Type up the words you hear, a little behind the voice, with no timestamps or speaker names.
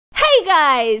Hey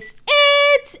guys,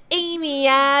 it's Amy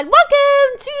and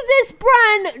welcome to this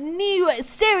brand new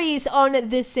series on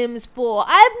The Sims 4.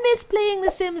 I've missed playing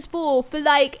The Sims 4 for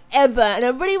like ever, and I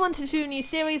really wanted to do a new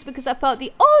series because I felt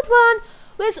the old one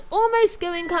was almost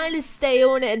going kind of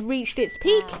stale and it had reached its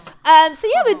peak. So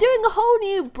yeah, we're doing a whole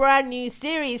new brand new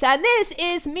series, and this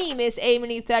is me, Miss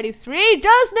Amy33.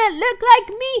 Doesn't it look like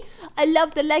me? I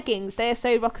love the leggings, they are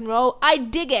so rock and roll. I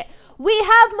dig it. We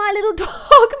have my little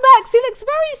dog Max, who looks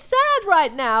very sad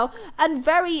right now and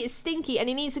very stinky, and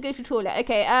he needs to go to the toilet.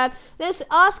 Okay, let's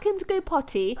ask him to go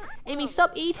potty. Amy,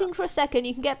 stop eating for a second.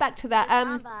 You can get back to that.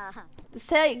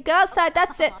 So go outside.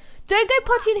 That's it. Don't go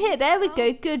potty in here. There we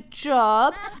go. Good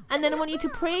job. And then I want you to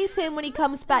praise him when he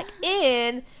comes back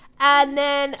in. And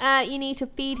then you need to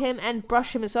feed him and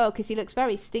brush him as well because he looks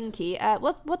very stinky.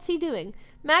 What's he doing?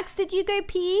 Max, did you go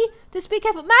pee? Just be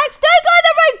careful. Max, don't go on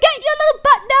the road. Get your little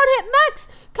butt down here. Max,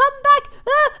 come back.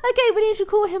 Okay, we need to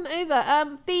call him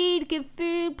over. Feed, give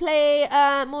food, play,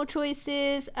 more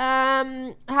choices. How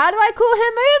do I call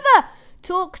him over?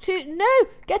 Talk to, no,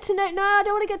 get to know, no, I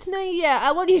don't want to get to know you yet.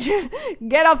 I want you to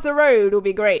get off the road, it'll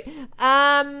be great.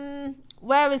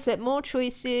 Where is it? More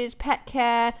choices, pet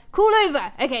care, call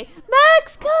over. Okay,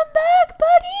 Max, come back,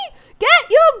 buddy.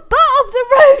 Get your butt off the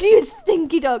road, you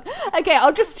stinky dog. Okay,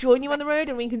 I'll just join you on the road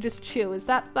and we can just chill. Is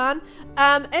that fun?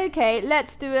 Okay,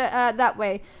 let's do it that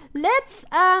way. Let's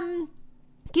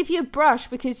give you a brush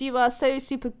because you are so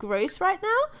super gross right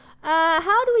now.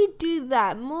 How do we do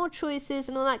that? More choices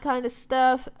and all that kind of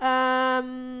stuff.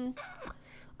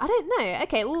 I don't know.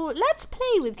 Okay, well, let's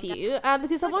play with you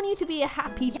because I want you to be a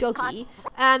happy doggy.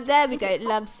 There we go.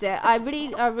 Loves it. I really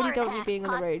don't want you being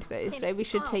on the road though, so we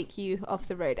should take you off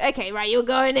the road. Okay, right, you're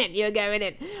going in. You're going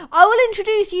in. I will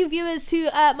introduce you viewers to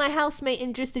my housemate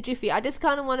in just a jiffy. I just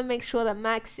kind of want to make sure that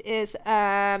Max is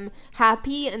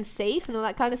happy and safe and all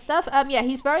that kind of stuff. Yeah,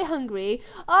 he's very hungry.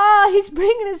 Oh, he's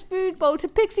bringing his food bowl to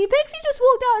Pixie. Pixie just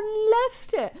walked out and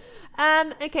left it.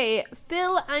 Okay,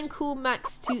 fill and call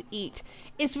Max to eat.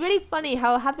 It's really funny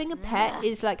how having a pet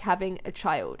is like having a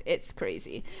child. It's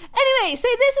crazy. Anyway, so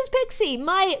this is Pixie,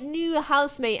 my new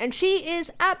housemate, and she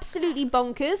is absolutely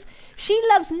bonkers. She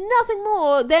loves nothing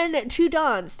more than to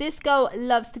dance. This girl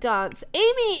loves to dance.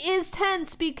 Amy is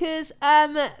tense because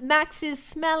Max is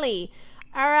smelly.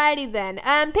 Alrighty then.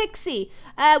 Pixie,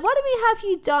 why don't we have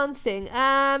you dancing?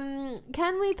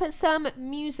 Can we put some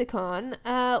music on?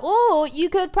 Or you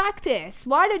could practice.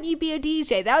 Why don't you be a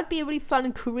DJ? That would be a really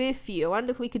fun career for you. I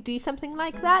wonder if we could do something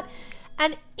like that.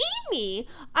 And Amy,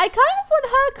 I kind of want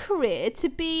her career to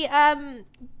be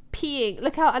peeing.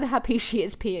 Look how unhappy she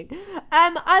is peeing.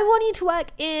 I want you to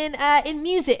work in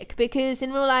music because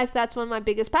in real life that's one of my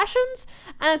biggest passions,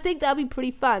 and I think that'll be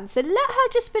pretty fun. So let her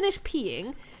just finish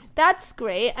peeing. That's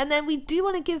great. And then we do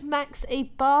want to give Max a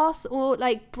bath or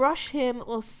like brush him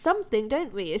or something,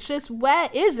 don't we? It's just, where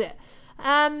is it?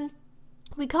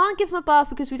 We can't give him a bath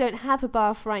because we don't have a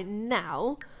bath right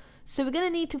now. So we're going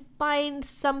to need to find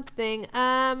something.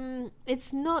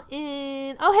 It's not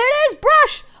in... Oh, here it is!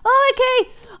 Brush! Oh, okay.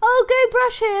 Oh, go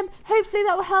brush him. Hopefully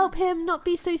that will help him not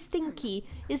be so stinky.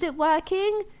 Is it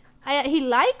working? He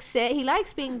likes it. He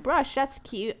likes being brushed. That's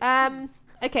cute.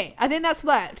 Okay, I think that's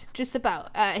worked, just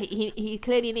about. He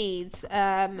clearly needs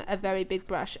a very big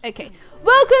brush. Okay,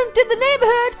 welcome to the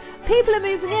neighborhood. People are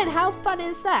moving in. How fun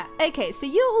is that? Okay, so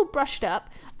you're all brushed up.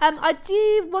 I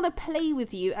do want to play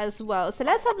with you as well. So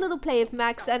let's have a little play with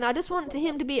Max, and I just want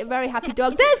him to be a very happy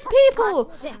dog. There's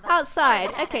people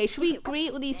outside. Okay, should we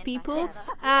greet all these people?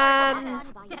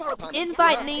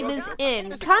 Invite neighbors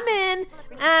in. Come in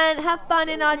and have fun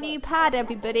in our new pad,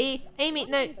 everybody. Amy,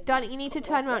 no, darling, you need to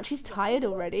turn around. She's tired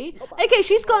already. Okay,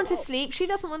 she's gone to sleep. She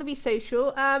doesn't want to be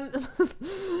social. And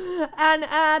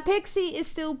Pixie is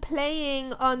still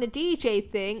playing on the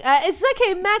DJ thing. It's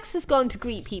okay. Max has gone to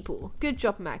greet people. Good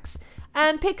job, Max.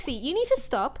 Pixie, you need to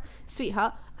stop,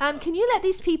 sweetheart. Can you let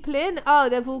these people in? Oh,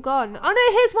 they've all gone. Oh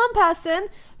no, here's one person.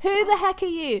 Who the heck are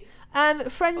you?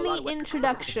 Friendly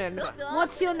introduction.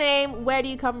 What's your name? Where do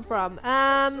you come from?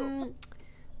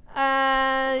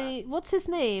 What's his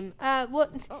name?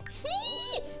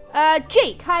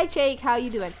 Jake. Hi, Jake. How you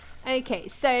doing? Okay,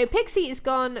 so Pixie is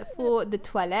gone for the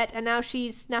toilet, and now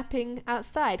she's snapping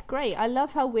outside. Great. I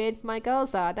love how weird my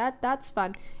girls are. That's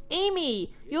fun.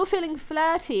 Amy, you're feeling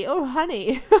flirty. Oh,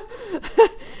 honey.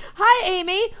 Hi,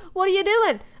 Amy. What are you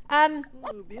doing? Come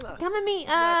and meet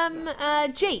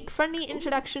Jake. Friendly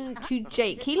introduction to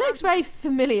Jake. He looks very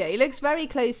familiar. He looks very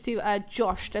close to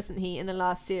Josh, doesn't he, in the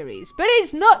last series? But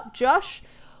it's not Josh.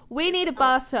 We need a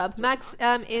bathtub. Max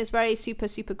is very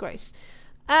super gross.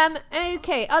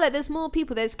 Okay. Oh, look, there's more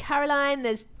people. There's Caroline,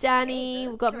 there's Danny,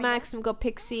 we've got Max, and we've got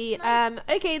Pixie.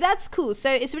 Okay, that's cool.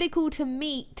 So it's really cool to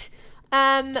meet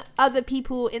other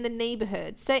people in the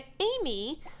neighborhood. So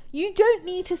Amy, you don't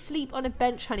need to sleep on a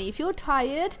bench, honey. If you're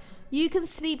tired, you can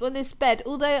sleep on this bed.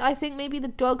 Although I think maybe the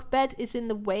dog bed is in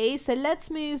the way. So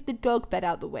let's move the dog bed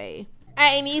out the way.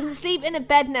 Alright, Amy, you can sleep in a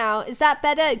bed now. Is that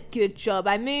better? Good job.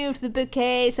 I moved the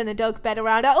bookcase and the dog bed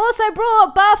around. I also brought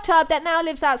a bathtub that now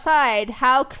lives outside.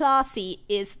 How classy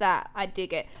is that? I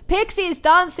dig it. Pixie is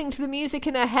dancing to the music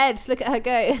in her head. Look at her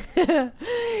go.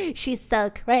 She's so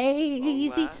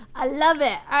crazy. Oh, wow. I love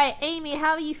it. Alright, Amy,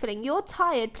 how are you feeling? You're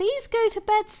tired. Please go to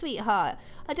bed, sweetheart.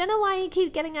 I don't know why you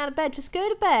keep getting out of bed. Just go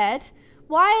to bed.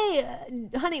 Why,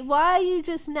 honey, why are you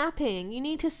just napping? You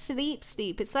need to sleep.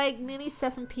 It's like nearly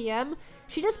 7 p.m.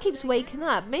 She just keeps waking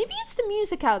up. Maybe it's the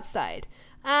music outside.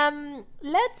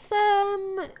 Let's,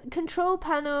 control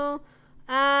panel,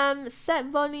 set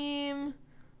volume,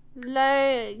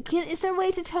 low. Is there a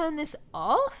way to turn this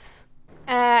off?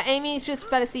 Amy's just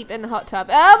fell asleep in the hot tub.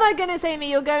 Oh my goodness,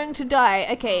 Amy, you're going to die.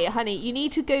 Okay, honey, you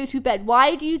need to go to bed.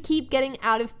 Why do you keep getting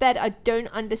out of bed? I don't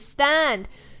understand.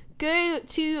 Go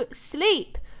to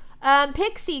sleep.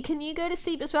 Pixie, can you go to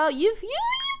sleep as well? You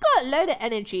got a load of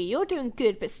energy. You're doing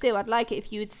good, but still, I'd like it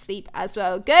if you would sleep as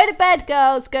well. Go to bed,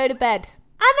 girls. Go to bed.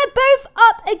 And they're both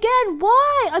up again.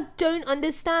 Why? I don't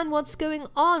understand what's going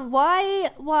on.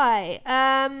 Why?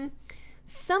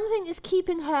 Something is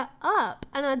keeping her up,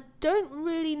 and I don't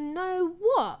really know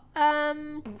what.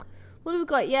 What have we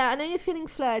got? Yeah, I know you're feeling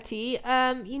flirty.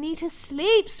 You need to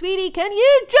sleep, sweetie. Can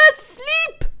you just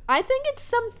sleep? I think it's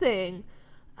something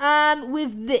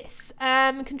with this.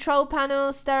 Control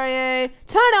panel, stereo.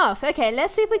 Turn off. Okay,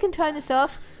 let's see if we can turn this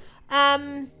off.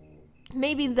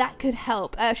 Maybe that could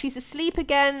help. She's asleep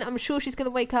again. I'm sure she's going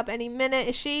to wake up any minute.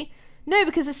 Is she? No,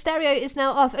 because the stereo is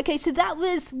now off. Okay, so that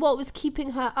was what was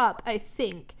keeping her up, I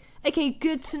think. Okay,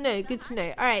 good to know. Good to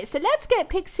know. All right, so let's get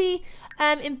Pixie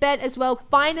in bed as well,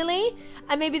 finally.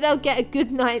 And maybe they'll get a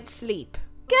good night's sleep.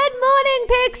 Good morning,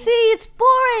 Pixie. It's 4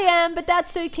 a.m., but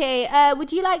that's okay.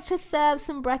 Would you like to serve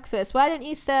some breakfast? Why don't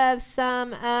you serve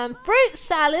some fruit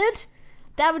salad?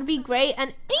 That would be great.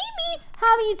 And Amy,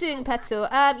 how are you doing, Petal?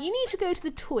 You need to go to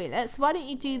the toilet, so why don't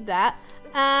you do that?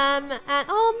 And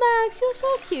oh, Max, you're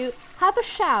so cute. Have a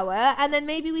shower, and then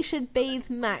maybe we should bathe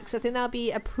Max. I think that'll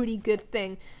be a pretty good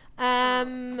thing.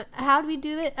 How do we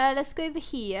do it? Let's go over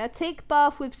here. Take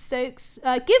bath with soaks.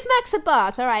 Give Max a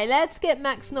bath. All right, let's get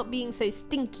Max not being so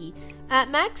stinky.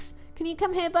 Max, can you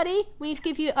come here, buddy? We need to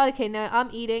give you... Oh, okay, no, I'm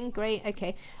eating. Great,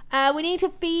 okay. We need to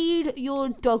feed your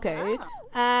doggo.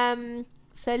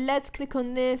 So let's click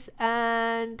on this.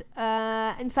 And,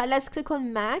 in fact, let's click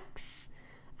on Max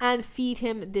and feed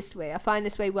him this way. I find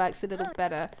this way works a little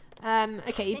better.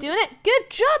 Okay, you're doing it. Good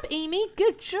job, Amy.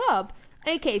 Good job.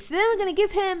 Okay, so then we're going to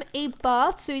give him a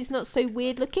bath so he's not so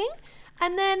weird looking.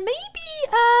 And then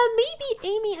maybe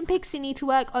Amy and Pixie need to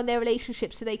work on their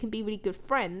relationship so they can be really good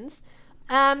friends.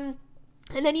 And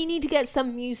then you need to get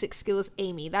some music skills,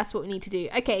 Amy. That's what we need to do.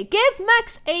 Okay, give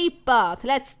Max a bath.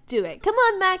 Let's do it. Come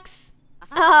on, Max.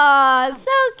 Oh,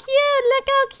 so cute. Look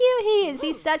how cute he is.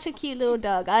 He's such a cute little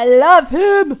dog. I love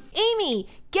him. Amy,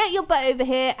 get your butt over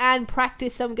here and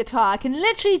practice some guitar. I can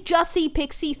literally just see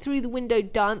Pixie through the window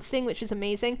dancing, which is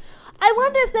amazing. I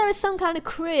wonder if there is some kind of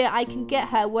career I can get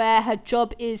her where her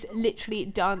job is literally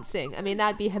dancing. I mean,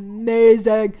 that'd be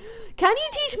amazing. Can you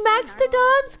teach Max to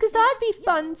dance? Because that'd be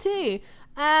fun too.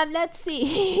 Let's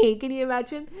see. Can you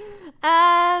imagine?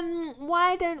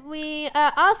 Why don't we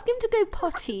ask him to go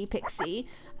potty, Pixie?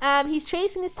 He's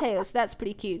chasing his tail, so that's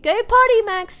pretty cute. Go potty,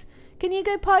 Max. Can you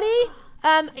go potty?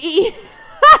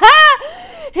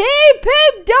 He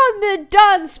pooped on the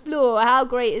dance floor. How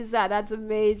great is that? That's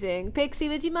amazing. Pixie,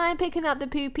 would you mind picking up the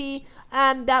poopy?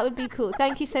 That would be cool.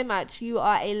 Thank you so much. You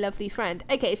are a lovely friend.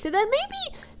 Okay, so then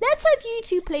maybe let's have you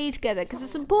two play together because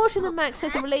it's important that Max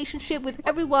has a relationship with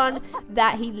everyone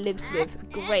that he lives with.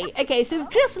 Great. Okay, so we've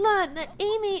just learned that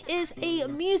Amy is a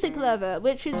music lover,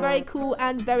 which is very cool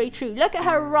and very true. Look at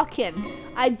her rocking.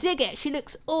 I dig it. She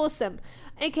looks awesome.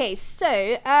 Okay,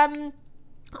 so,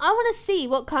 I want to see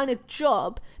what kind of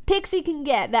job Pixie can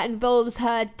get that involves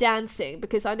her dancing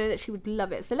because I know that she would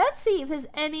love it. So let's see if there's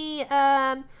any,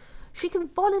 she can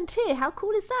volunteer. How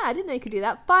cool is that? I didn't know you could do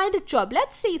that. Find a job.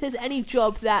 let's see if there's any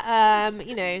job that,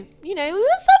 you know, something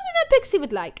that Pixie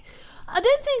would like. I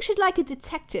don't think she'd like a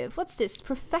detective. What's this?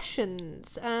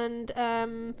 Professions. And,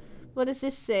 what does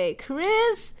this say?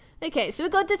 Careers? Okay, so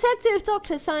we've got detective,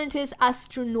 doctor, scientist,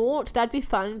 astronaut. That'd be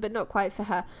fun, but not quite for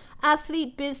her.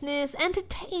 Athlete, business,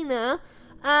 entertainer,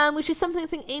 which is something I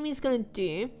think Amy's going to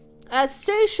do.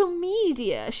 Social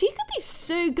media. She could be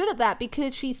so good at that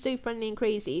because she's so friendly and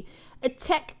crazy. A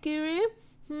tech guru?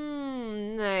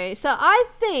 No. So I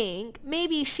think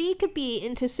maybe she could be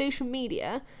into social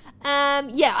media.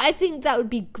 Yeah, I think that would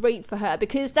be great for her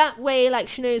because that way, like,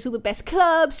 she knows all the best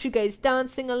clubs. She goes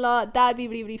dancing a lot. That'd be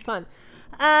really, really fun.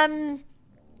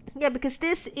 Yeah, because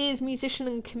this is musician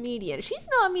and comedian. She's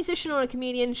not a musician or a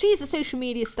comedian. She's a social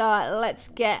media star. Let's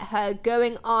get her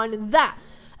going on that.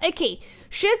 Okay,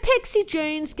 should Pixie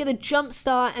Jones get a jump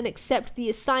start and accept the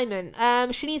assignment?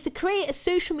 She needs to create a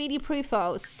social media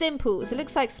profile. Simple. So it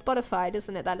looks like Spotify,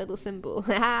 doesn't it? That little symbol.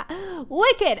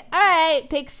 Wicked. All right,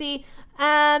 Pixie.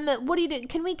 What do you do?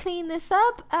 Can we clean this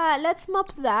up? Let's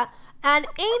mop that. And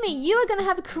Amy, you are going to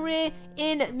have a career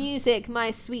in music, my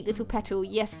sweet little petal.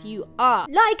 Yes, you are.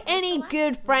 Like any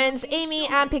good friends, Amy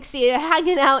and Pixie are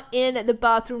hanging out in the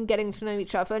bathroom, getting to know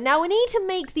each other. Now, we need to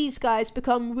make these guys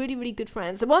become really, really good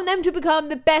friends. I want them to become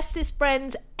the bestest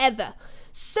friends ever.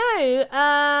 So,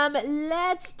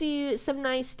 let's do some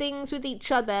nice things with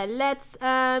each other. Let's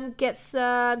get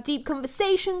some deep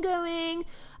conversation going.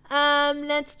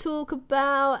 Let's talk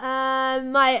about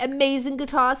my amazing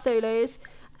guitar solos.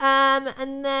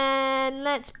 And then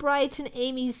let's brighten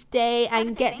Amy's day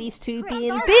and get these two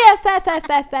being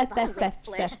BFFs.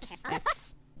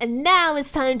 And now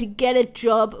it's time to get a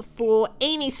job for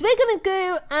Amy. So we're gonna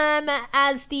go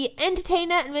as the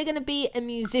entertainer, and we're gonna be a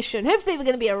musician. Hopefully we're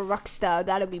gonna be a rock star.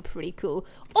 That'll be pretty cool.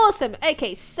 Awesome.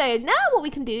 Okay, so now what we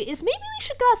can do is maybe we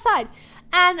should go outside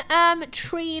and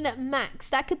train Max.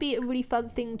 That could be a really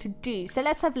fun thing to do. So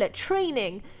let's have a look.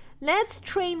 Training. Let's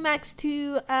train Max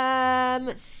to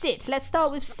sit. Let's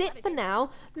start with sit for now.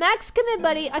 Max, come in,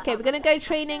 buddy. Okay, we're gonna go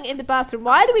training in the bathroom.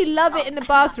 Why do we love it in the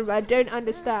bathroom? I don't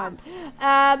understand.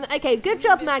 Okay, good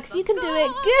job, Max. You can do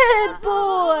it. Good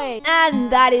boy.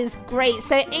 And that is great.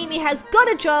 So Amy has got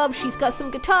a job. She's got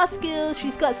some guitar skills.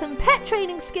 She's got some pet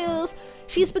training skills.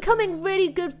 She's becoming really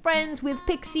good friends with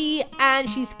Pixie, and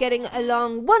she's getting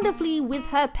along wonderfully with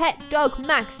her pet dog,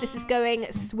 Max. This is going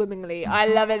swimmingly. I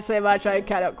love it so much, I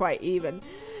cannot quite even.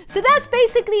 So that's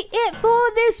basically it for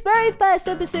this very first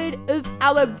episode of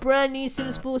our brand new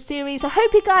Sims 4 series. I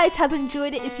hope you guys have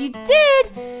enjoyed it. If you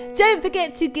did, don't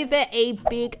forget to give it a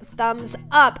big thumbs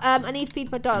up. I need to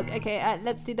feed my dog. Okay,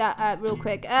 let's do that real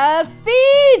quick.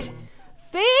 Feed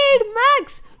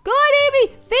Max. Go on,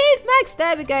 Amy! Feed Max!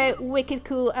 There we go. Wicked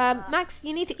cool. Max,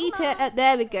 you need to eat it.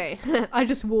 There we go. I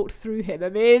just walked through him. I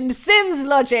mean, Sims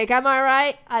logic. Am I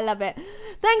right? I love it.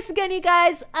 Thanks again, you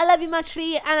guys. I love you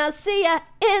muchly, and I'll see ya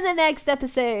in the next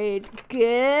episode.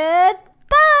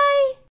 Goodbye!